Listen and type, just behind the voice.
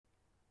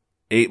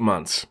8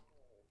 months.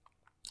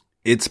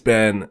 It's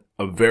been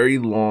a very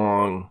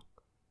long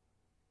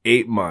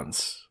 8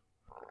 months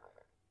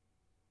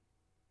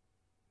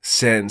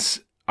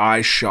since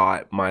I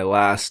shot my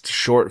last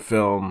short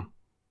film,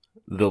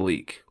 The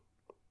Leak.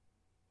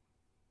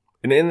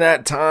 And in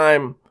that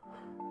time,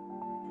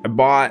 I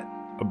bought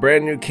a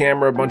brand new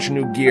camera, a bunch of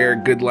new gear,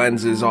 good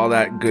lenses, all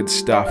that good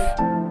stuff.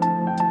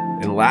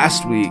 And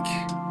last week,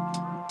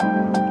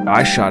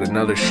 I shot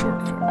another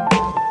short film.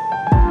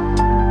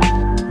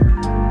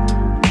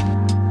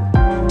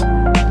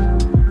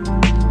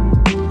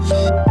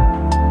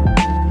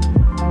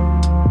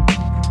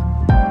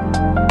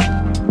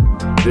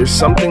 There's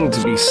something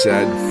to be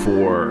said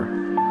for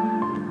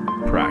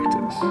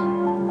practice.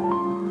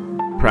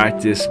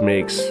 Practice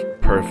makes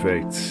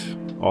perfect.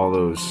 All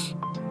those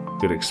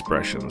good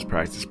expressions.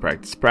 Practice,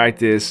 practice,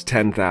 practice.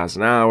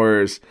 10,000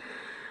 hours.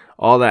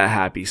 All that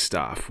happy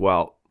stuff.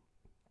 Well,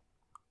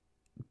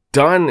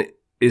 done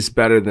is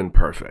better than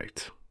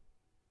perfect.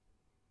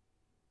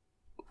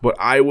 But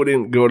I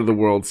wouldn't go to the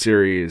World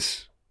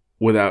Series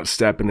without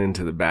stepping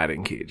into the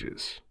batting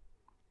cages.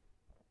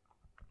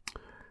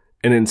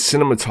 And in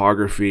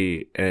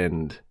cinematography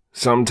and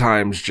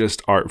sometimes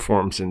just art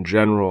forms in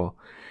general,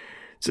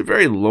 it's a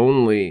very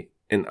lonely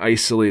and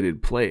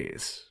isolated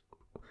place.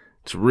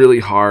 It's really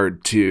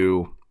hard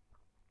to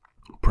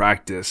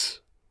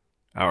practice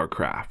our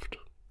craft.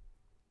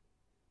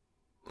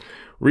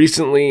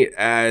 Recently,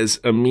 as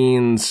a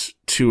means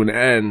to an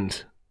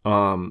end,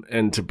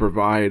 and to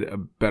provide a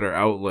better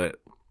outlet,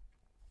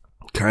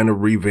 kind of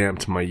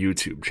revamped my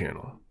YouTube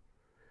channel.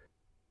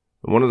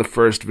 One of the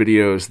first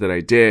videos that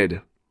I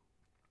did,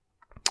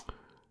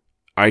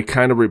 I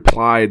kind of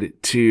replied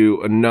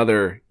to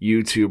another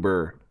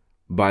YouTuber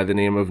by the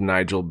name of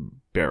Nigel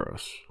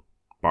Barros.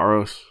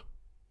 Barros?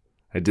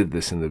 I did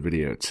this in the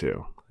video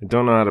too. I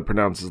don't know how to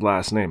pronounce his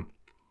last name.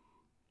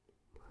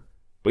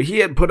 But he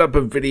had put up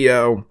a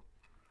video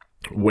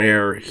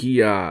where he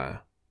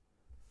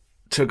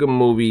took a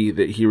movie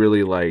that he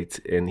really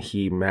liked and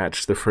he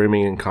matched the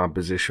framing and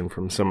composition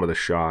from some of the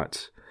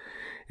shots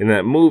in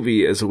that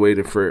movie as a way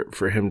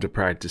for him to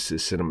practice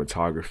his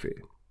cinematography.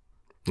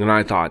 And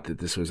I thought that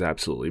this was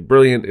absolutely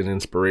brilliant and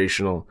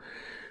inspirational.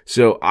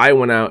 So I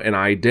went out and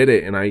I did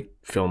it, and I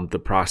filmed the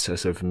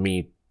process of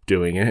me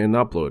doing it and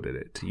uploaded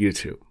it to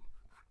YouTube.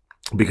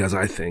 Because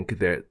I think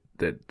that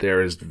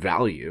there is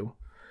value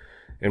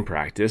in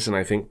practice, and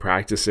I think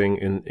practicing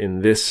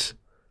in this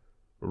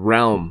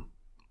realm,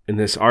 in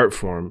this art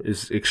form,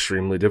 is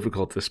extremely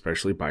difficult,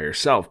 especially by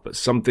yourself. But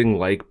something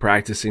like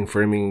practicing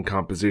framing and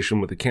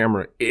composition with a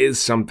camera is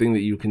something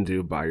that you can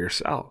do by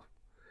yourself.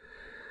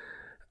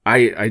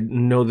 I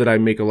know that I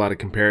make a lot of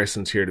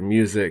comparisons here to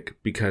music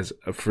because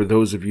for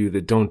those of you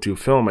that don't do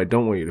film, I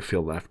don't want you to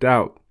feel left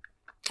out.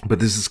 But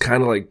this is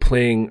kind of like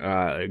playing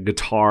a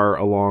guitar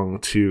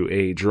along to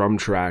a drum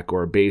track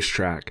or a bass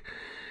track.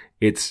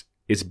 It's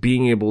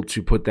being able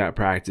to put that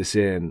practice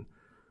in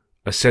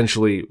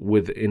essentially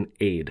with an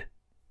aid.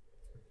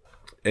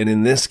 And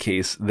in this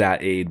case,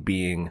 that aid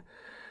being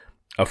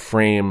a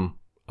frame,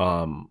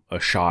 a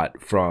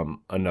shot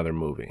from another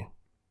movie.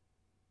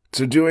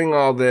 So doing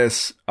all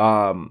this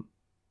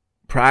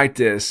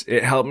practice,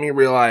 it helped me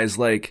realize,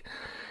 like,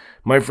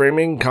 my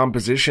framing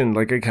composition,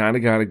 like, I kind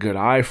of got a good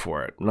eye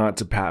for it. Not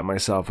to pat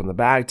myself on the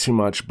back too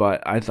much,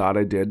 but I thought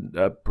I did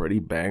a pretty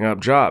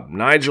bang-up job.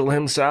 Nigel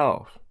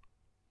himself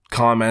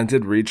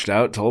commented, reached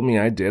out, told me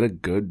I did a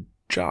good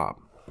job.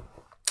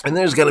 And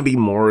there's going to be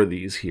more of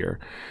these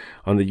here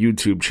on the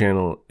YouTube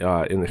channel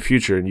in the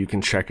future, and you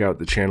can check out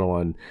the channel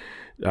on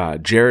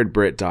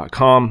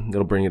jaredbritt.com.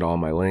 It'll bring you to all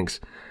my links.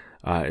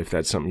 If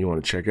that's something you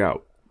want to check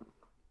out.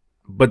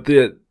 But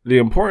the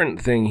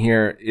important thing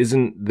here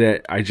isn't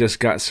that I just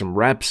got some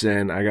reps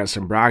in, I got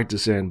some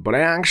practice in, but I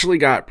actually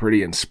got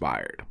pretty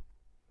inspired.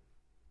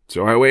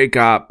 So I wake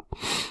up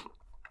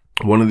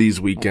one of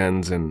these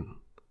weekends and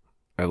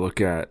I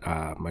look at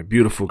my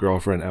beautiful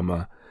girlfriend,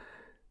 Emma,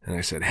 and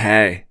I said,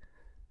 hey,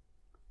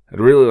 I'd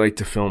really like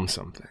to film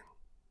something.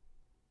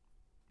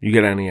 You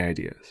got any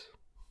ideas?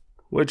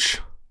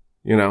 Which,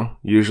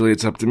 usually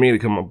it's up to me to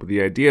come up with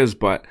the ideas,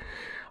 but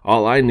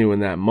all I knew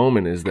in that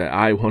moment is that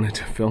I wanted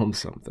to film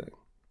something.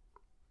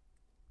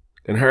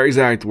 And her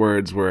exact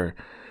words were,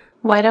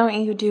 why don't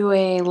you do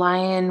a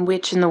Lion,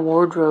 Witch in the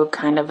Wardrobe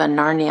kind of a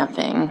Narnia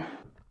thing?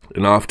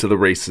 And off to the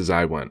races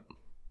I went.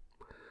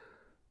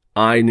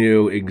 I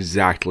knew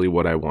exactly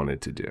what I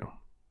wanted to do.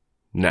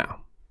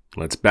 Now,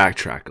 let's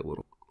backtrack a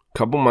little. A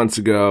couple months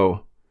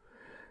ago,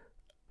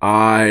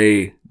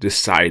 I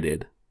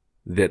decided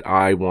that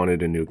I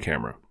wanted a new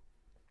camera.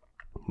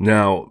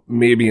 Now,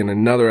 maybe in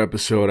another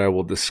episode, I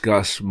will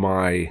discuss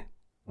my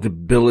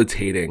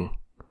debilitating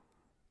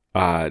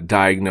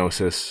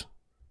diagnosis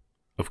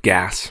of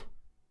GAS,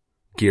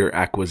 gear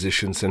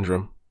acquisition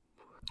syndrome.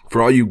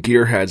 For all you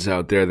gearheads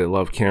out there that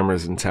love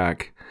cameras and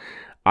tech,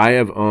 I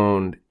have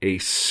owned a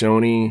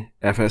Sony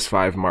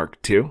FS5 Mark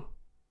II.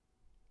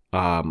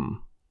 I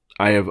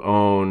have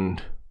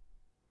owned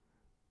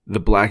the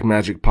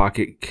Blackmagic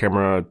Pocket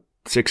Camera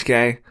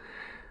 6K.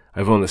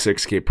 I've owned the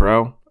 6K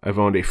Pro. I've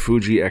owned a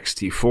Fuji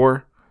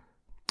X-T4,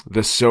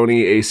 the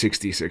Sony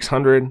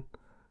a6600,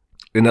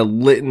 and a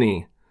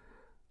litany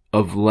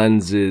of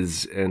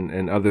lenses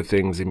and other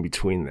things in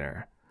between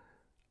there.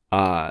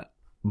 But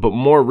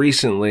more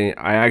recently,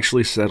 I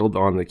actually settled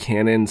on the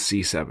Canon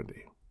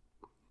C70.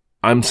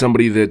 I'm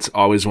somebody that's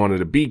always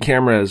wanted a B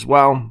camera as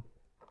well,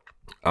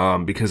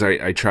 because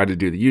I try to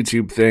do the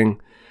YouTube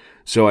thing.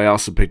 So I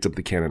also picked up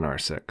the Canon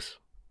R6.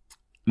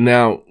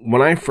 Now,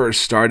 when I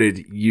first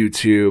started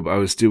YouTube, I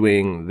was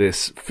doing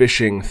this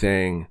fishing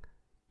thing,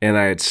 and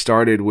I had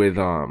started with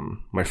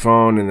my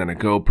phone and then a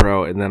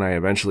GoPro, and then I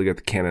eventually got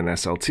the Canon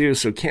SL2.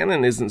 So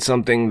Canon isn't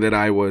something that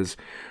I was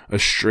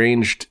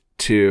estranged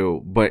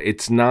to, but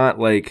it's not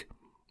like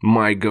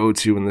my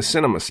go-to in the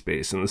cinema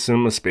space. In the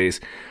cinema space,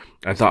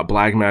 I thought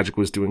Blackmagic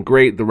was doing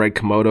great. The Red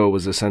Komodo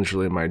was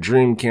essentially my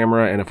dream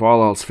camera, and if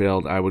all else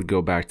failed, I would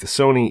go back to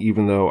Sony,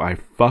 even though I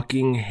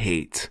fucking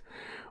hate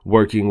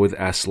working with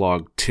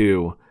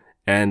S-Log2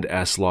 and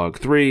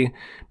S-Log3,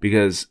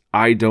 because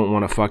I don't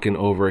want to fucking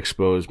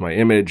overexpose my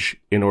image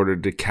in order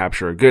to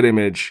capture a good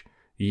image.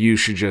 You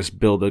should just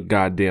build a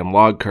goddamn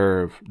log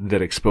curve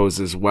that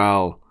exposes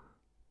well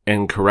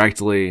and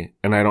correctly,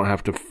 and I don't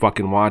have to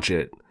fucking watch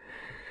it.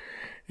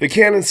 The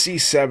Canon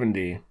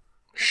C70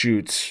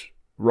 shoots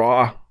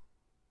raw,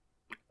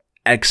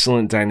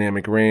 excellent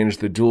dynamic range.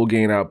 The dual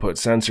gain output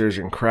sensor is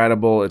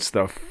incredible. It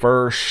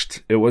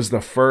was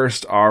the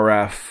first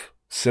RF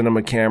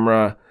cinema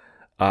camera.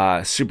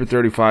 Super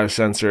 35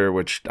 sensor,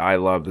 which I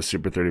love the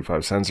Super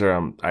 35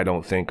 sensor. I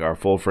don't think our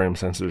full frame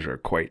sensors are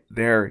quite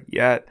there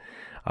yet,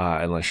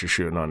 unless you're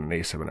shooting on an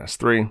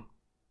A7S III.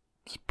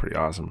 It's pretty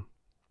awesome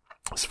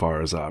as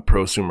far as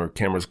prosumer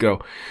cameras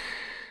go.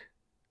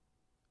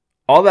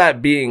 All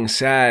that being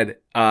said,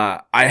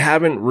 I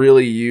haven't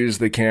really used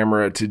the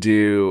camera to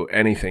do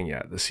anything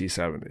yet, the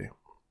C70.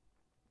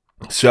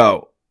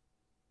 So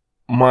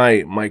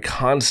my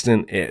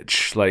constant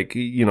itch, like,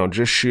 you know,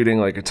 just shooting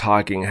like a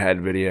talking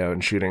head video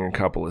and shooting a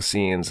couple of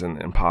scenes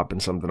and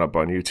popping something up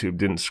on YouTube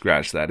didn't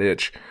scratch that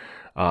itch.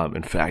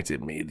 In fact,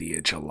 it made the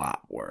itch a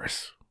lot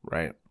worse,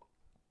 right?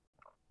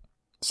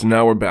 So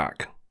now we're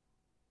back.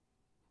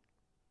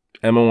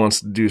 Emma wants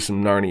to do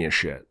some Narnia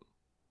shit.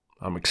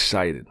 I'm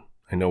excited.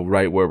 I know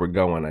right where we're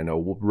going. I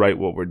know right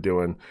what we're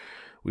doing.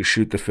 We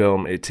shoot the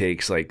film. It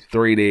takes like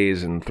 3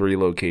 days and 3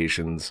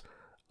 locations.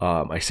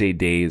 I say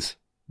days.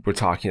 We're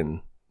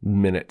talking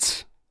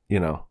minutes, you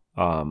know,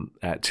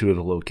 at 2 of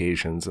the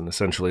locations, and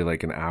essentially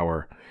like an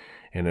hour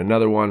in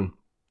another one.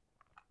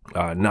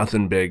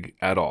 Nothing big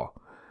at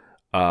all.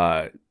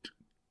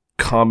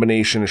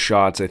 Combination of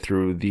shots. I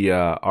threw the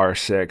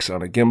R6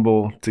 on a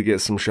gimbal to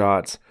get some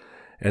shots,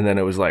 and then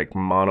it was like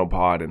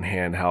monopod and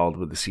handheld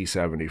with the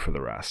C70 for the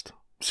rest.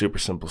 Super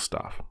simple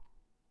stuff.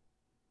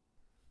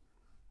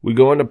 We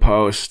go into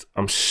post.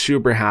 I'm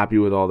super happy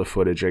with all the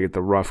footage. I get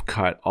the rough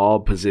cut all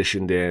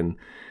positioned in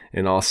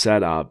and all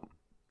set up.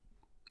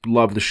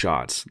 Love the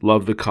shots.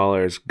 Love the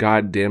colors.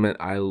 God damn it,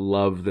 I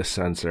love the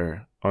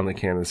sensor on the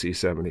Canon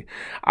C70.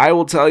 I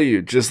will tell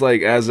you, just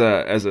like as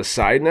a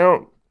side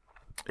note,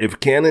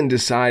 if Canon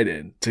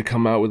decided to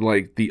come out with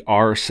like the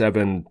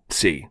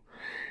R7C,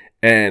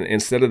 and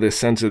instead of the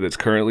sensor that's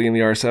currently in the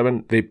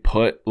R7, they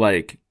put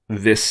like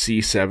this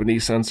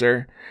C70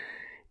 sensor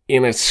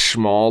in a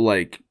small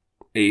like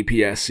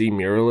APS-C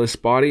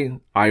mirrorless body,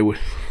 I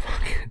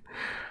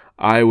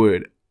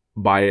would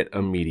buy it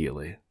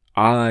immediately.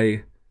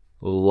 I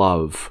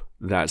love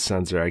that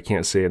sensor. I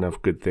can't say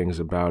enough good things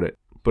about it.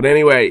 But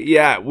anyway,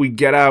 yeah, we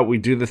get out, we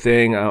do the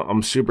thing.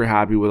 I'm super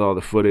happy with all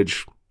the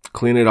footage.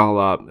 Clean it all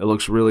up. It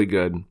looks really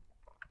good.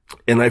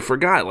 And I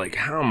forgot like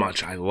how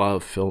much I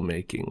love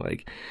filmmaking.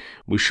 Like,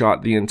 we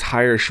shot the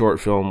entire short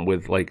film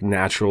with like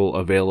natural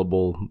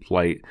available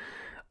light.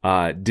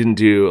 Didn't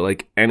do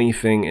like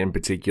anything in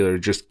particular,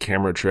 just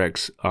camera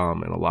tricks,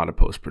 and a lot of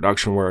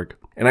post-production work.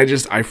 And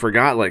I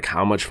forgot like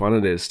how much fun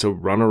it is to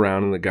run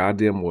around in the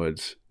goddamn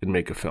woods and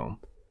make a film.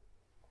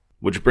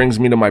 Which brings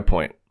me to my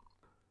point.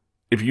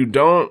 If you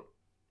don't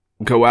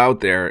go out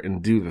there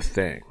and do the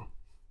thing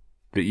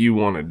that you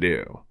want to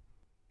do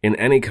in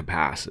any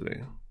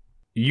capacity,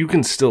 you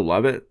can still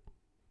love it,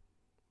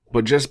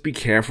 but just be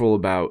careful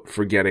about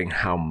forgetting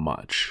how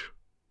much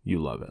you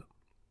love it.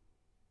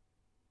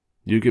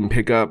 You can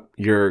pick up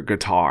your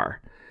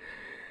guitar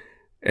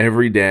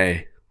every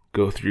day,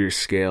 go through your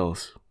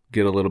scales,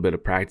 get a little bit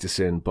of practice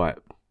in, but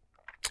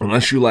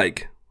unless you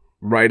like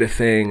write a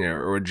thing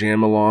or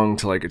jam along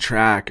to like a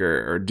track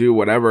or do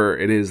whatever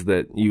it is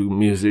that you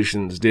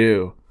musicians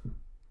do,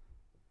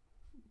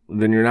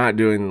 then you're not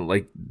doing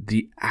like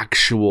the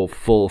actual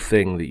full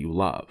thing that you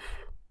love.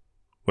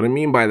 What I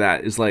mean by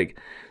that is like,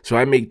 so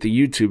I make the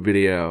YouTube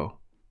video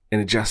and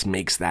it just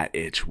makes that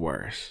itch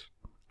worse.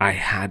 I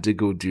had to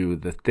go do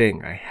the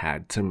thing. I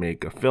had to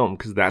make a film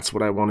because that's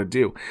what I want to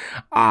do.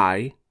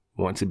 I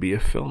want to be a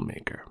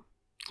filmmaker.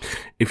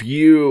 If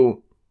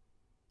you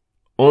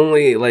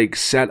only like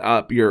set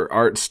up your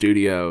art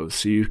studio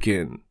so you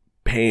can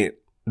paint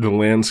the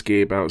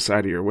landscape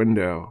outside of your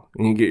window,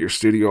 and you get your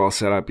studio all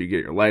set up, you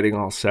get your lighting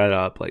all set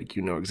up, like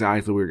you know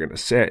exactly where you're gonna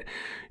sit.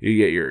 You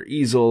get your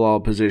easel all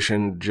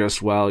positioned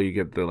just well, you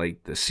get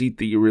the seat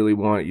that you really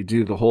want, you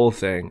do the whole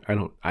thing. I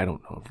don't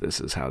know if this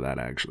is how that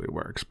actually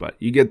works, but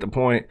you get the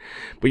point.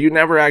 But you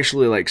never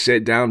actually like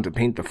sit down to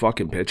paint the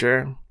fucking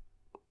picture.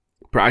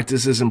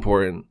 Practice is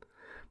important,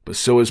 but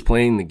so is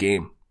playing the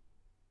game.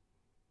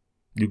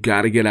 You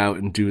gotta get out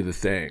and do the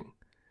thing.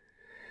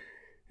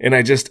 And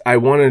I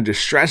wanted to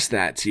stress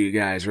that to you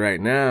guys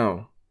right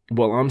now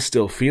while I'm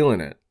still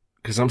feeling it,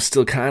 because I'm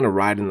still kind of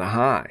riding the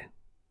high.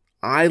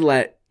 I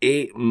let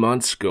 8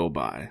 months go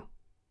by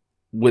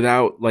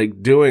without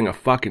like doing a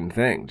fucking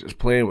thing, just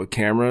playing with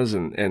cameras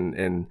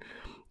and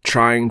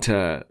trying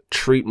to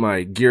treat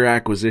my gear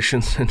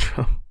acquisition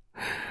syndrome.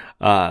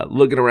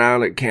 Looking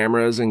around at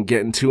cameras and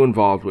getting too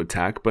involved with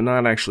tech, but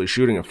not actually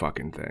shooting a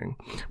fucking thing,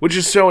 which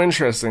is so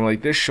interesting.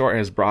 Like, this short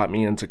has brought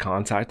me into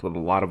contact with a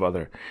lot of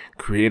other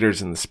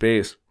creators in the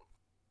space.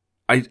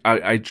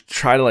 I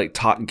try to like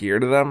talk gear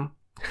to them.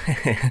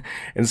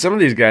 And some of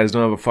these guys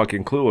don't have a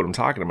fucking clue what I'm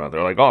talking about.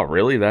 They're like, oh,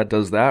 really? That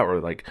does that? Or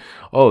like,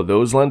 oh,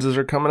 those lenses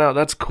are coming out?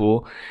 That's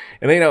cool.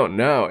 And they don't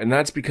know. And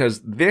that's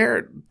because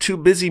they're too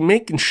busy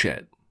making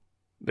shit.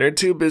 They're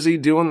too busy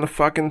doing the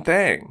fucking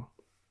thing.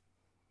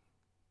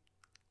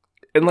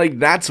 And like,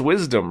 that's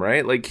wisdom,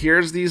 right? Like,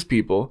 here's these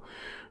people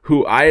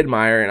who I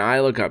admire and I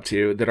look up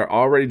to that are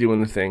already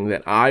doing the thing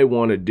that I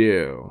want to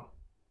do.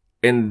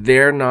 And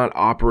they're not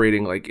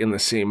operating like in the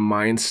same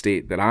mind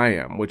state that I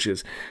am, which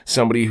is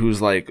somebody who's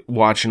like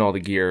watching all the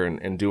gear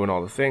and doing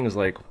all the things.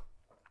 Like,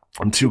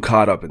 I'm too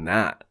caught up in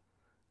that.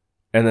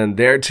 And then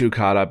they're too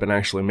caught up in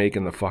actually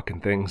making the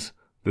fucking things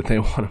that they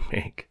want to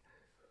make.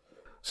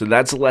 So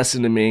that's a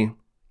lesson to me.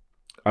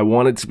 I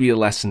want it to be a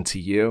lesson to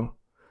you.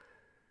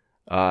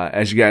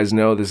 As you guys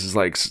know, this is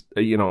like,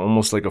 you know,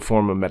 almost like a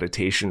form of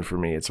meditation for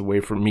me. It's a way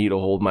for me to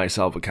hold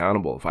myself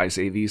accountable. If I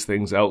say these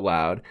things out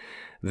loud,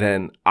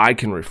 then I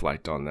can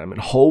reflect on them, and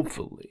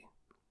hopefully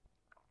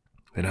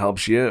it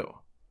helps you.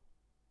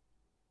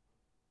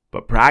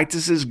 But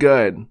practice is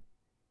good.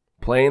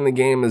 Playing the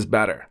game is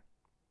better.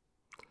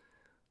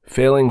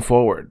 Failing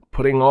forward,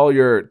 putting all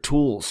your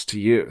tools to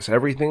use,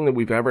 everything that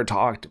we've ever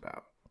talked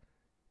about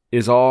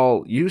is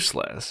all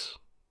useless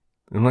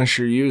unless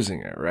you're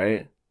using it,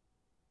 right?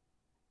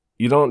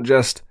 You don't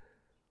just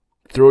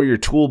throw your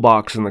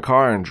toolbox in the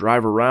car and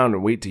drive around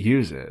and wait to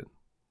use it.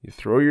 You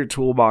throw your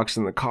toolbox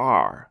in the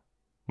car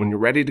when you're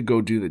ready to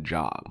go do the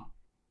job.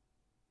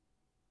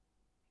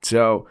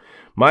 So,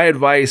 my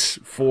advice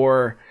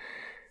for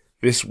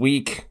this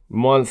week,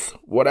 month,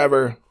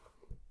 whatever,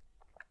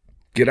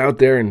 get out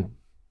there and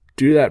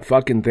do that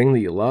fucking thing that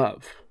you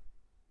love.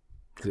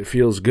 'Cause it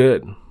feels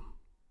good.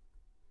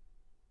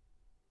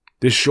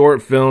 This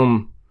short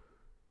film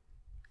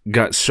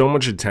got so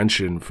much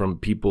attention from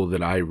people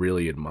that I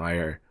really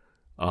admire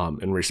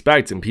and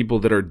respect, and people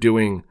that are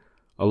doing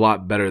a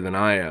lot better than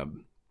I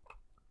am.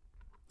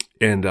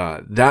 And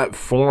that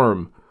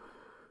form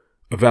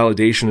of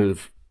validation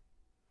of,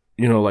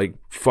 you know, like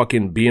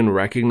fucking being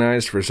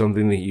recognized for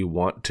something that you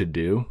want to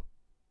do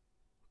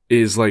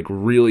is like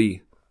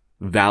really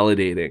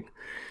validating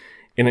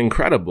and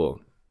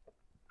incredible.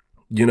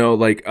 You know,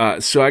 like,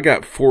 so I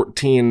got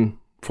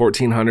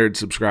 1,400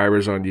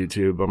 subscribers on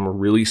YouTube. I'm a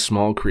really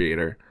small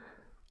creator.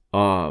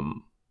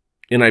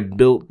 And I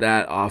built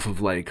that off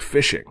of like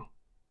fishing,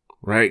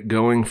 right?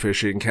 Going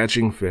fishing,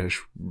 catching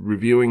fish,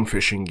 reviewing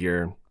fishing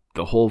gear,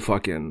 the whole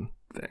fucking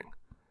thing.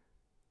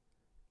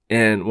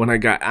 And when I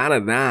got out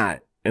of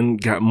that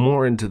and got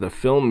more into the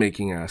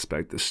filmmaking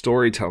aspect, the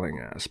storytelling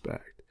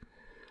aspect,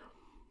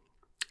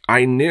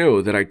 I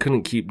knew that I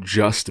couldn't keep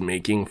just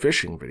making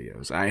fishing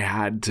videos. I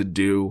had to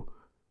do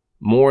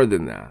more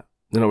than that.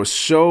 And I was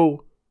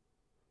so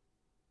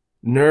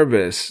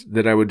nervous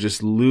that I would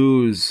just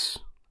lose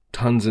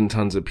tons and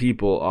tons of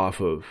people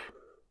off of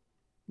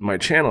my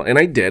channel. And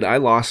I did. I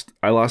lost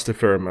a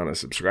fair amount of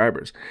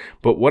subscribers.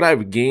 But what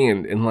I've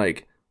gained in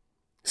like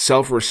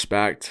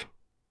self-respect,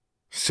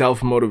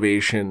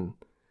 self-motivation,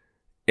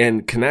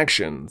 and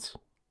connections,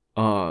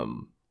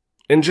 and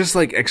just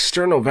like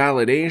external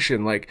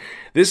validation, like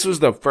this was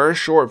the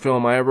first short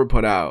film I ever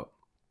put out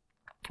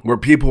where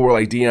people were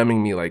like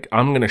DMing me like,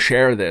 I'm going to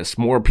share this.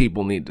 More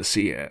people need to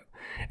see it.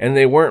 And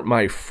they weren't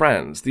my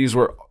friends. These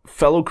were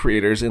fellow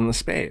creators in the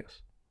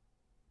space.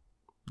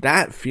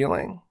 That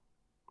feeling,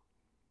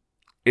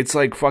 it's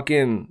like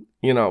fucking,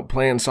 you know,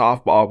 playing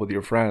softball with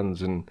your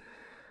friends and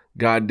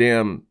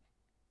goddamn,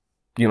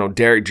 you know,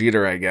 Derek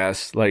Jeter, I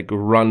guess, like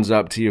runs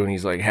up to you and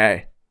he's like,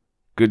 hey,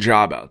 good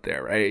job out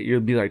there, right?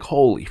 You'd be like,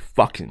 holy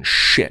fucking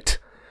shit.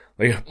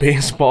 Like if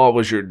baseball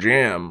was your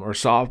jam or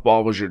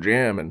softball was your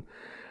jam and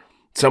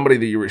somebody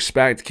that you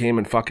respect came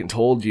and fucking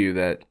told you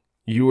that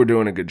you were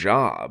doing a good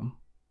job,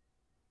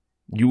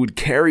 you would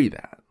carry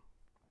that.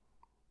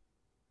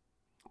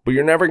 But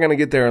you're never going to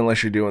get there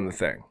unless you're doing the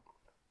thing.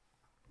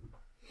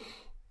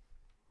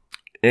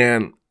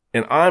 And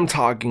I'm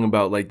talking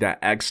about like that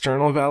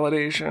external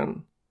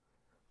validation.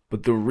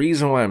 But the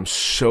reason why I'm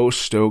so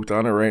stoked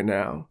on it right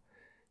now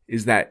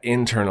is that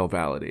internal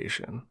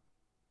validation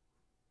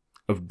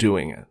of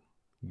doing it,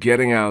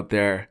 getting out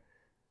there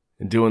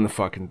and doing the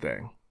fucking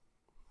thing.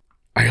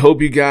 I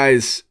hope you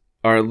guys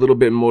are a little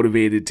bit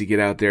motivated to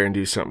get out there and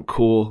do something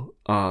cool.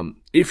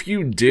 If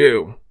you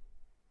do,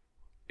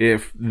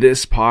 if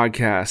this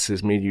podcast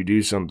has made you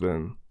do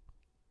something,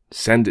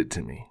 send it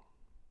to me.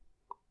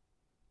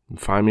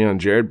 Find me on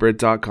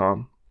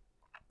jaredbritt.com.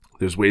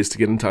 There's ways to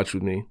get in touch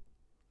with me.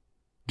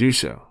 Do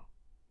so.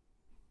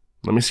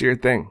 Let me see your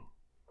thing.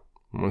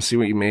 I want to see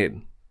what you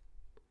made.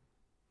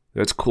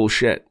 That's cool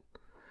shit.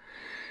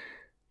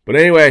 But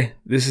anyway,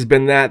 this has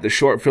been that. The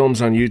short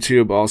films on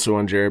YouTube, also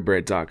on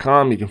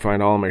jaredbritt.com. You can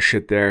find all of my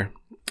shit there.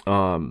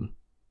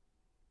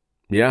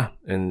 Yeah,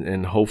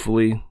 and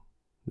hopefully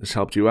this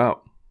helped you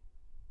out.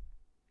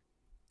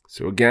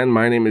 So again,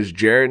 my name is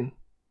Jared.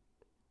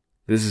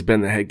 This has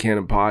been the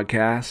Headcanon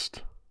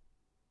Podcast.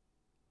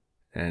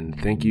 And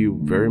thank you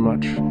very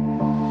much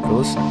for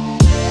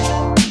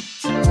listening.